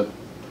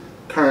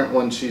 Current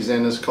one she's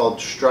in is called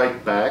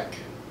Strike Back.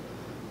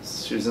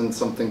 She's in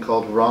something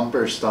called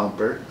Romper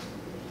Stomper.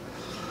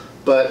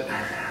 But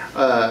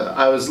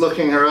I was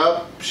looking her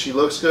up. She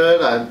looks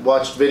good. I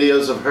watched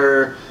videos of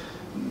her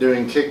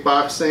doing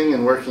kickboxing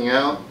and working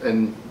out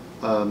and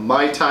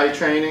Muay Thai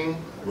training.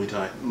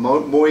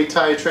 Muay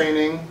Thai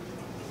training.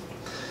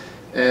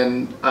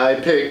 And I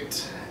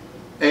picked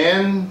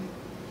Anne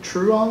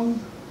Truong.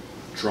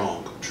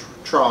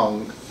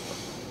 Trong.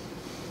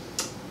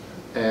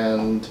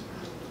 And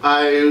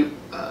I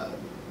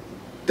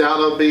doubt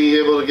I'll be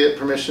able to get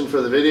permission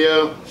for the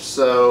video,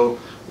 so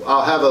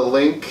I'll have a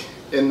link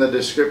in the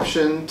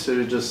description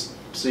to just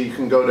so you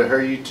can go to her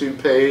YouTube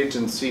page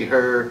and see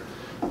her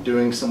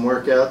doing some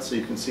workouts so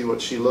you can see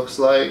what she looks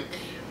like.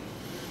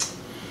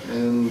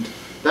 And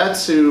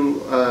that's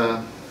who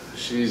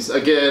she's,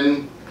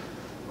 again,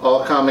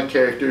 all comic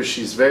characters.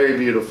 She's very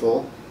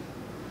beautiful.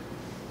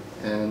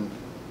 And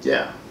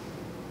yeah.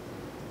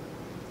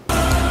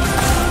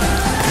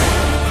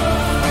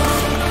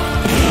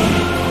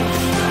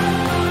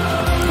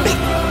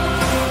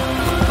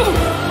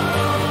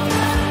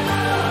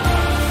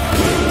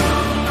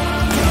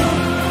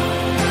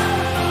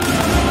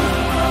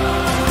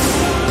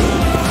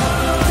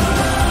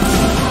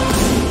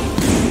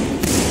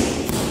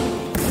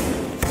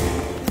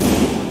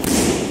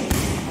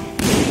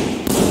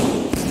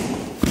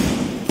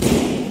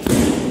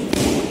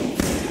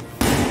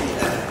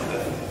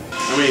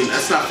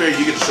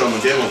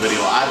 demo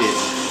video. I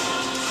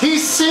didn't.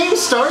 He's seen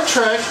Star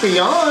Trek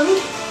Beyond.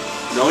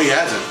 No, he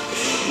hasn't.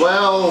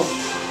 Well,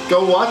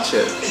 go watch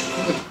it.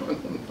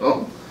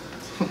 Oh.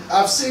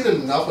 I've seen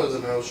enough of to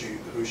know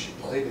who she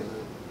played in it.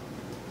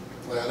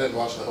 Like, I didn't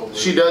watch the whole movie.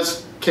 She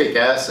does kick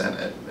ass in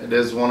it. It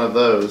is one of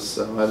those,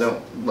 so I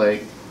don't,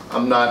 like,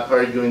 I'm not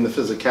arguing the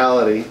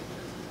physicality.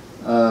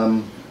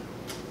 I'm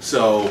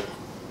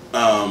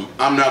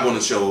not going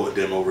to show a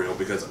demo reel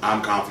because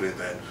I'm confident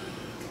that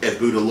if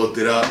Buddha looked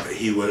it up,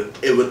 it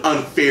would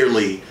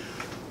unfairly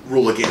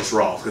rule against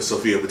Roth because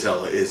Sofia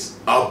Boutella is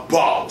a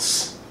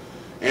boss.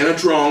 Anna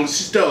Trong,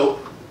 she's dope,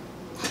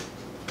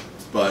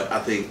 but I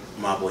think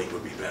my Blink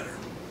would be better.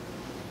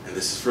 And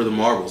this is for the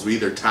marbles. We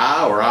either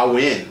tie or I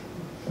win.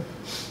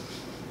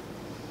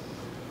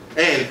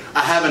 And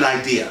I have an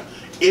idea.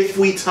 If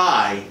we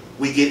tie,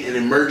 we get an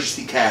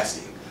emergency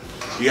casting.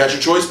 You got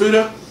your choice,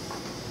 Buddha?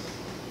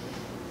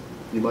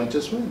 You might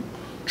just win.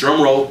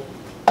 Drum roll.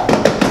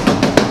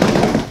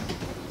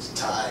 It's a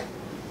tie.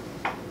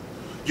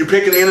 You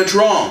picking Anna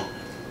Trong.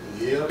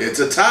 Yep. It's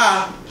a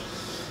tie.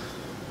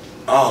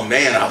 Oh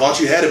man, I thought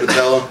you had it,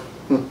 Boutella.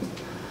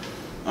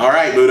 All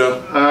right,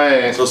 Buddha. All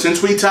right. So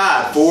since we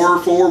tied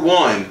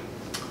 4-4-1,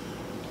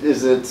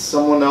 Is it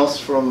someone else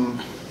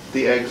from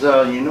the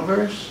Exile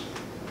universe?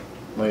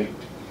 Like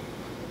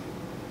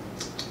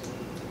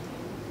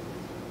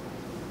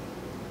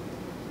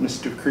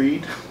Mr.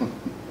 Creed?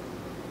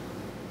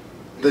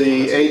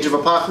 The Age of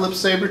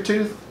Apocalypse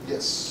Sabretooth?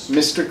 Yes.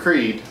 Mr.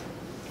 Creed.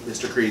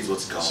 Mr. Creed's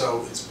what's it called.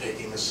 So it's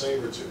picking a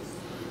Sabretooth.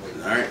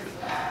 All right.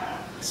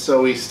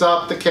 So we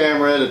stopped the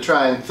camera to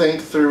try and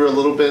think through a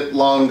little bit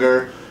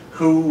longer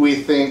who we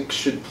think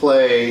should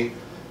play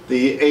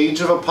the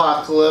Age of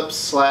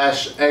Apocalypse /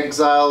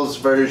 Exiles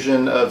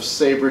version of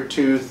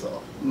Sabretooth,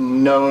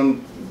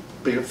 known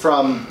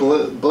from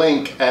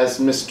Blink as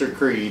Mr.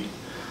 Creed.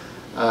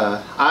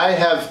 I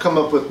have come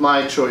up with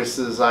my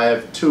choices. I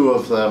have 2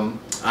 of them.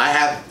 I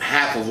have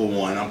half of a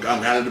one. I'm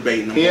kind of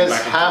debating. He has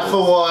half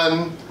a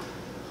one.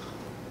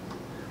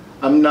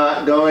 I'm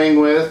not going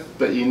with,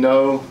 but you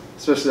know,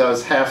 especially I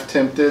was half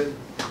tempted.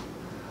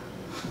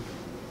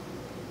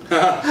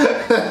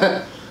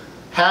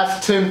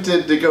 Half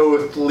tempted to go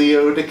with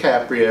Leo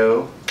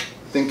DiCaprio.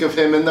 Think of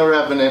him in The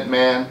Revenant,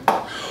 man.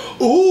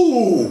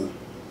 Ooh!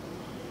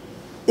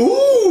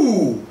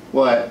 Ooh!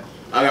 What?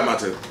 I got my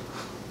 2.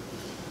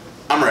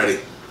 I'm ready.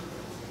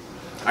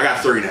 I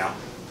got 3 now.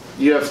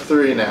 You have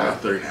 3 I now.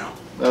 got 3 now.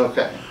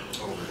 Okay.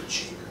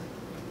 Overachiever.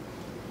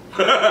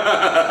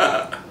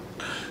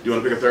 You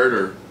want to pick a third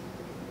or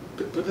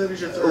put that as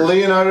your third?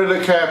 Leonardo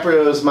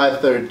DiCaprio is my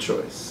 3rd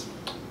choice.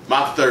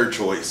 My 3rd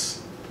choice.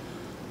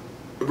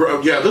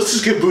 Bro, yeah, let's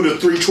just give Buddha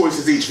 3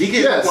 choices each. If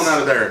he gets one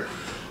out of there.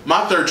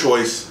 My 3rd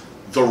choice,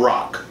 The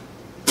Rock.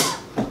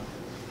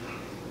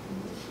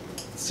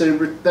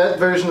 That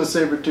version of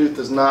Sabretooth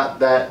is not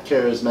that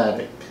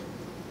charismatic.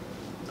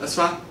 That's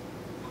fine.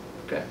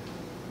 Okay.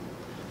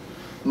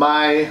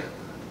 My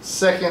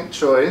 2nd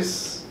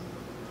choice,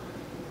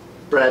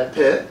 Brad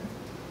Pitt.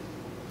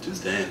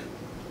 Just then.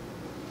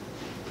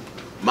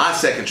 My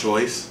 2nd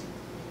choice,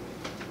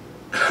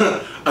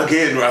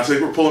 again, I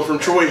think we're pulling from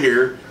Troy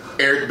here,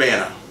 Eric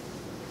Bana.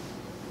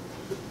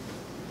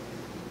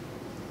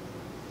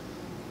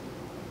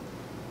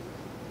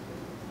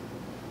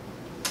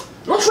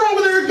 What's wrong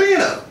with Eric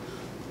Bana?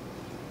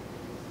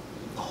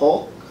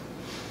 Hulk.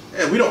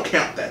 Yeah, we don't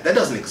count that. That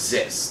doesn't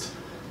exist.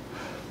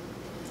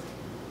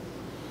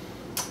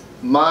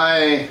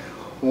 My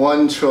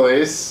one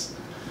choice,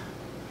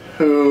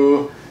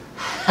 who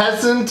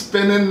hasn't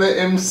been in the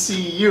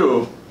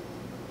MCU,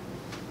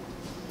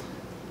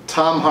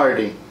 Tom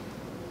Hardy.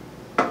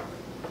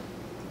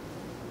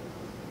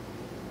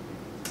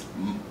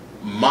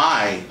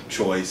 My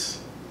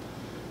choice,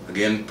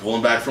 again,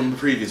 pulling back from the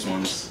previous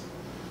ones,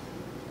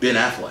 Ben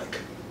Affleck.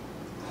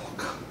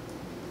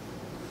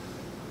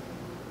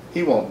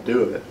 He won't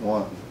do it,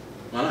 one.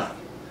 Why not?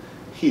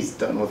 He's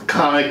done with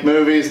comic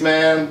movies,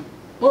 man.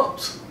 Well,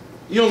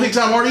 you don't think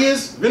Tom Hardy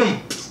is?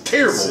 Venom's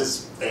terrible. This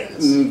is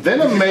fantasy.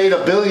 Venom made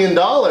 $1 billion.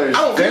 I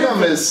don't Venom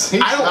care. is. I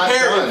don't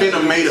care if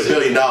Venom made $1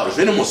 billion.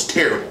 Venom was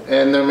terrible.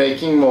 And they're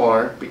making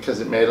more because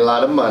it made a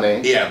lot of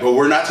money. Yeah, but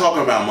we're not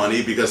talking about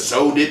money because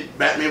so did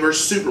Batman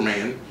vs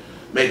Superman.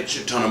 Made a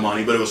shit ton of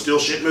money, but it was still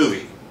a shit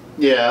movie.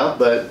 Yeah,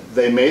 but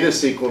they made a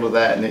sequel to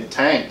that and it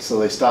tanked, so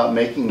they stopped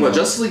making more. Well,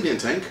 Justice League didn't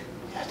tank.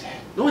 Yeah, it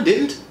did. No, it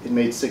didn't. It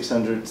made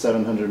 600,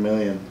 700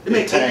 million. It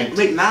made tanked.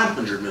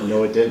 900 million.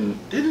 No, it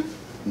didn't. Didn't?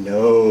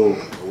 No.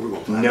 Oh, we're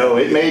gonna find No,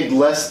 out. it made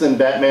less than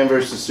Batman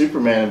vs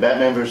Superman, and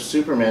Batman vs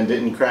Superman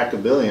didn't crack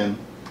 $1 billion.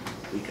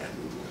 We got it.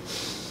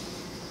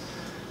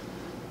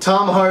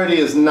 Tom Hardy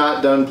is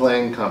not done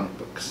playing comic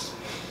books.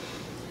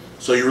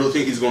 So you really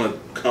think he's going to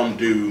come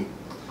do?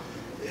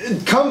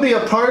 Come be a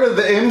part of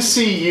the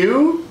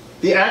MCU?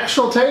 The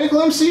actual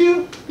technical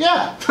MCU?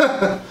 Yeah.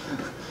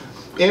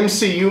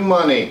 MCU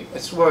money.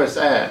 That's where it's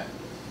at.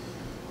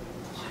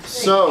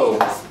 So,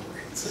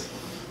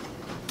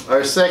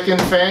 our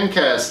second fan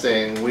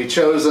casting. We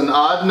chose an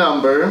odd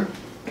number.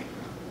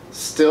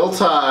 Still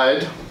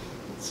tied.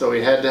 So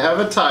we had to have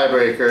a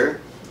tiebreaker.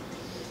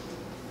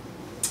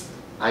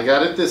 I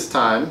got it this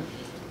time.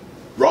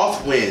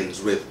 Roth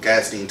wins with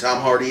casting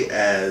Tom Hardy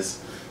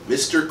as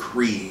Mr.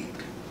 Creed.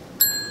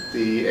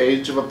 The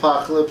Age of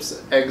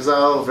Apocalypse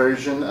Exile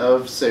version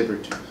of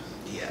Sabretooth.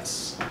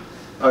 Yes.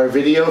 Our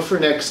video for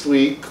next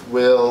week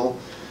will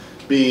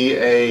be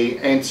a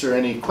answer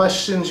any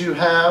questions you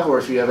have, or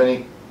if you have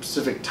any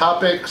specific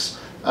topics.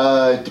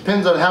 It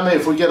depends on how many.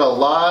 If we get a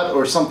lot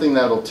or something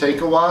that'll take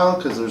a while,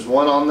 because there's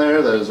one on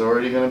there that is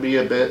already going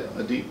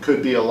to be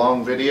could be a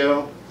long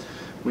video.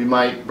 We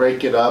might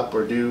break it up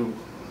or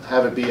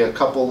have it be a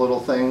couple little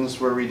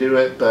things where we do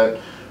it, but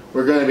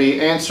we're going to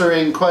be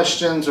answering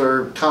questions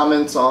or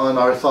comments on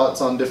our thoughts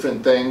on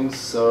different things.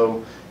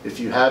 So if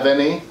you have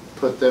any,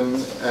 put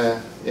them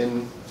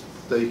in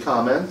the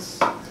comments.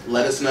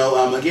 Let us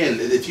know. Again,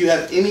 if you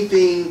have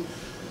anything,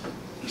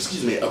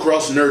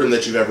 across Nerdom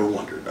that you've ever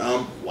wondered.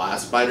 Why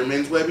is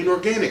Spider-Man's webbing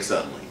organic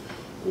suddenly?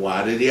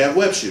 Why did he have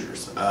web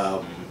shooters?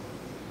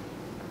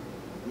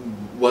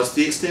 What's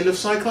the extent of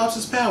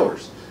Cyclops'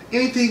 powers?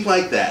 Anything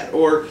like that.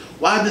 Or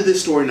why did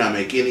this story not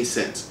make any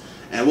sense?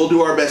 And we'll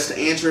do our best to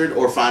answer it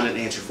or find an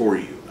answer for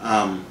you.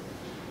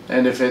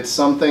 And if it's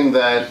something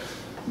that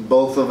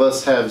both of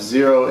us have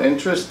zero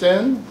interest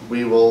in,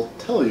 we will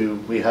tell you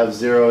we have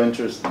zero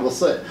interest. We'll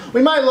say,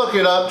 we might look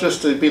it up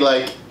just to be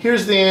like,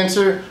 here's the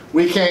answer.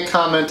 We can't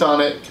comment on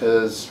it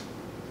because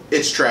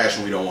it's trash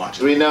and we don't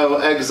watch it. We know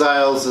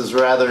Exiles is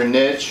rather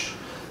niche.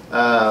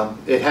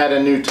 It had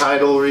a new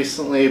title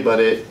recently, but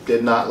it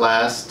did not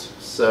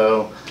last.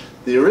 So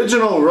the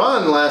original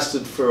run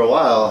lasted for a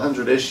while,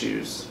 100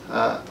 issues.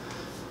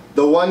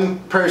 The one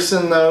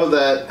person, though,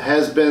 that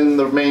has been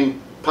the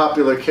main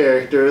popular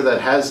character that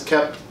has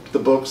kept the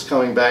books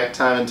coming back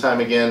time and time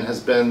again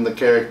has been the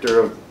character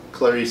of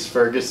Clarice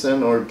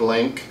Ferguson, or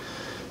Blink.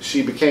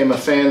 She became a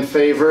fan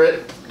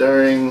favorite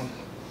during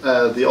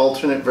the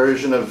alternate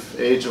version of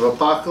Age of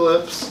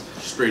Apocalypse.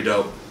 She's pretty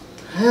dope.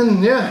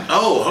 And yeah.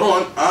 Oh,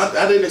 hold on.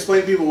 I didn't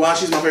explain to people why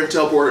she's my favorite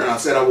teleporter, and I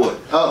said I would.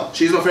 Oh.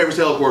 She's my favorite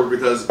teleporter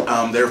because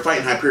they were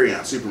fighting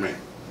Hyperion, Superman,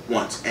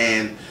 once,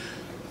 and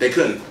they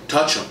couldn't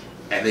touch him,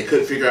 and they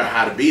couldn't figure out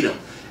how to beat him.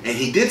 And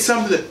he did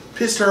something that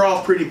pissed her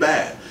off pretty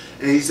bad.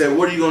 And he said,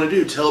 "What are you going to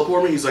do?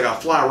 Teleport me?" He's like, "I'll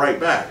fly right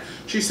back."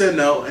 She said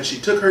no, and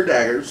she took her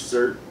daggers,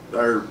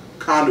 or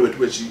conduit,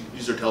 which she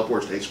used her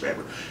teleport stage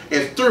paper,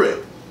 and threw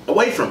it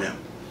away from him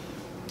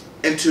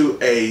into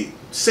a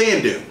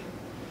sand dune,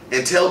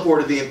 and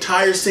teleported the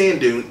entire sand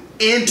dune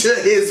into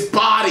his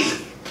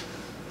body.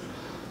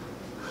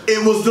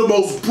 It was the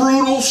most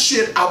brutal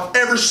shit I've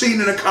ever seen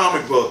in a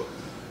comic book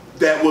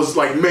that was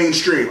like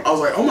mainstream. I was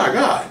like, oh my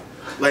god.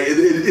 Like,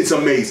 it's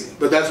amazing.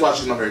 But that's why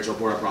she's my favorite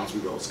teleporter, I promise we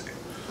will say.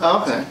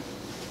 Okay.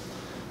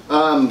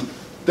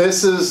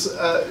 This is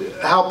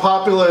how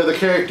popular the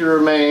character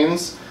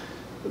remains.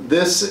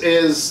 This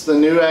is the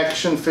new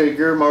action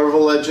figure,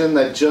 Marvel Legend,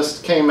 that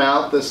just came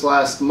out this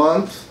last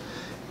month.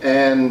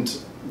 And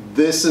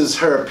this is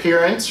her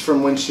appearance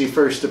from when she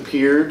first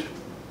appeared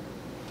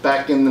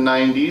back in the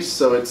 90s.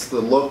 So it's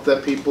the look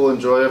that people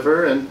enjoy of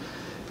her. And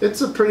it's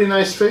a pretty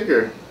nice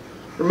figure.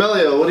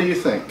 Romelio, what do you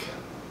think?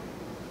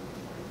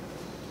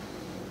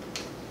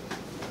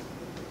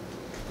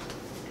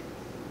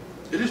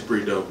 It is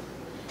pretty dope.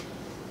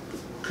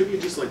 Couldn't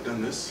you just like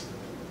done this?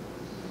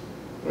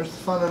 Where's the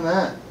fun in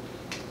that?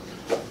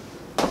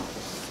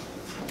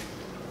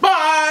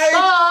 Bye!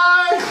 Bye!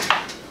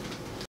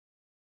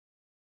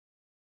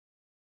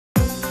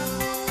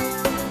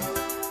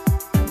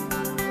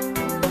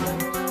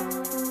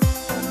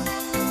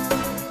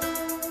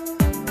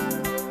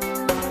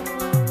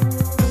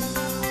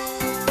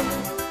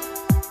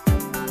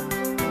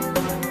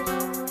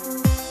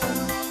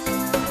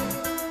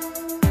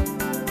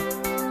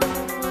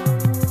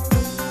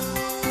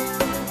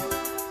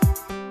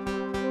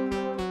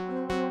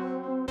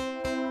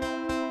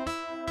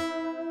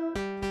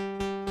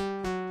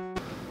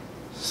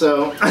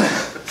 So,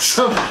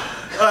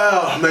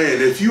 oh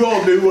man, if you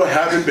all knew what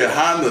happened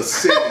behind the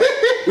scenes,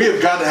 we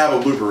have got to have a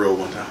blooper reel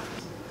one time.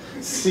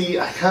 see,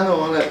 I kind of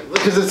want to,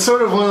 because it's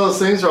sort of one of those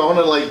things where I want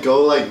to like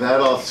go like that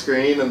off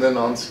screen and then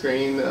on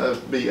screen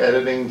be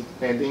editing,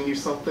 handing you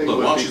something.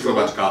 Look, why don't you go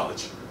back to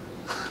college?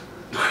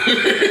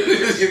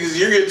 Because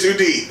you're getting too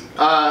deep.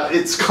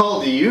 It's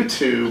called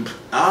YouTube.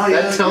 Oh,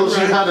 yeah, that tells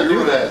you how to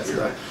do that.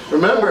 Right.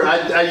 Remember,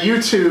 I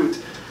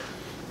YouTubed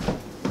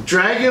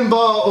Dragon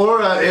Ball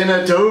Aura in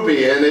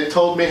Adobe, and it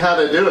told me how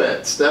to do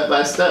it step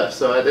by step,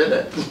 so I did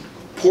it.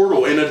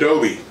 Portal in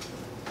Adobe.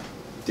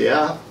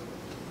 Yeah.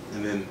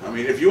 And then, I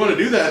mean, if you want to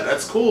do that,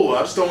 that's cool.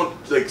 I just don't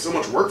want like so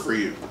much work for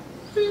you.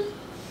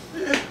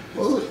 Yeah.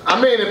 Well,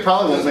 I mean, it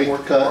probably won't make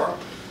work cut. tomorrow.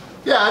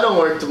 Yeah, I don't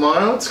work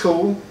tomorrow. It's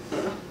cool.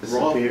 Roth,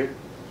 Disappear.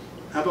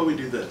 how about we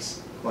do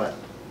this? What?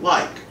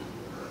 Like,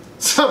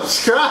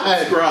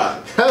 Subscribe.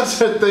 That's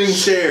a thing.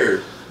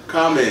 Share,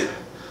 comment,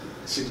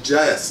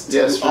 suggest.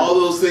 Yes, all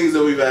those things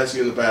that we've asked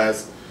you in the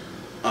past.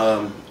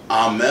 I'm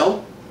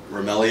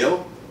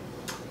Romelio.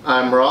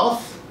 I'm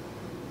Roth.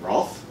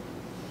 Roth.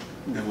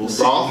 And we'll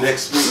see Roth. you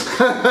next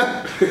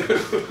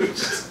week.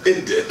 Just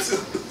end it.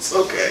 It's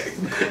okay.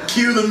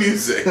 Cue the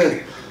music.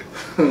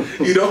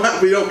 We don't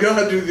have to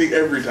do anything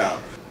every time.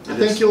 I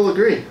think you'll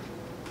agree.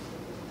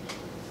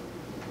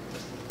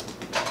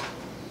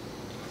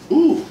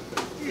 Ooh,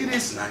 it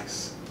is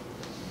nice.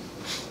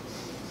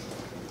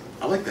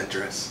 I like that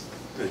dress.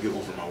 I'm gonna get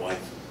one for my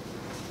wife.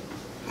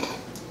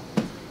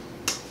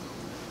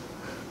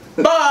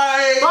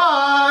 Bye!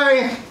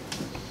 Bye!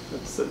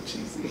 That's so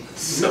cheesy.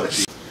 So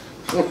cheap.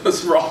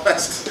 What's wrong?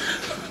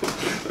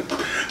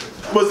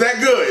 Was that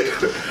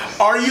good?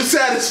 Are you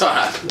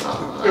satisfied?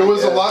 It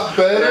was a lot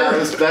better. Yeah, it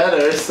was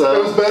better, so.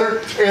 It was better,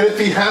 and if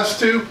he has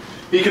to,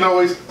 he can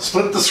always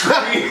split the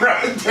screen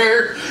right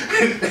there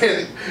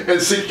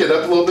and sync it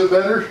up a little bit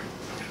better.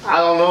 I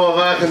don't know if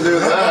I can do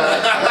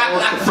that.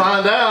 We'll have to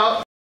find out.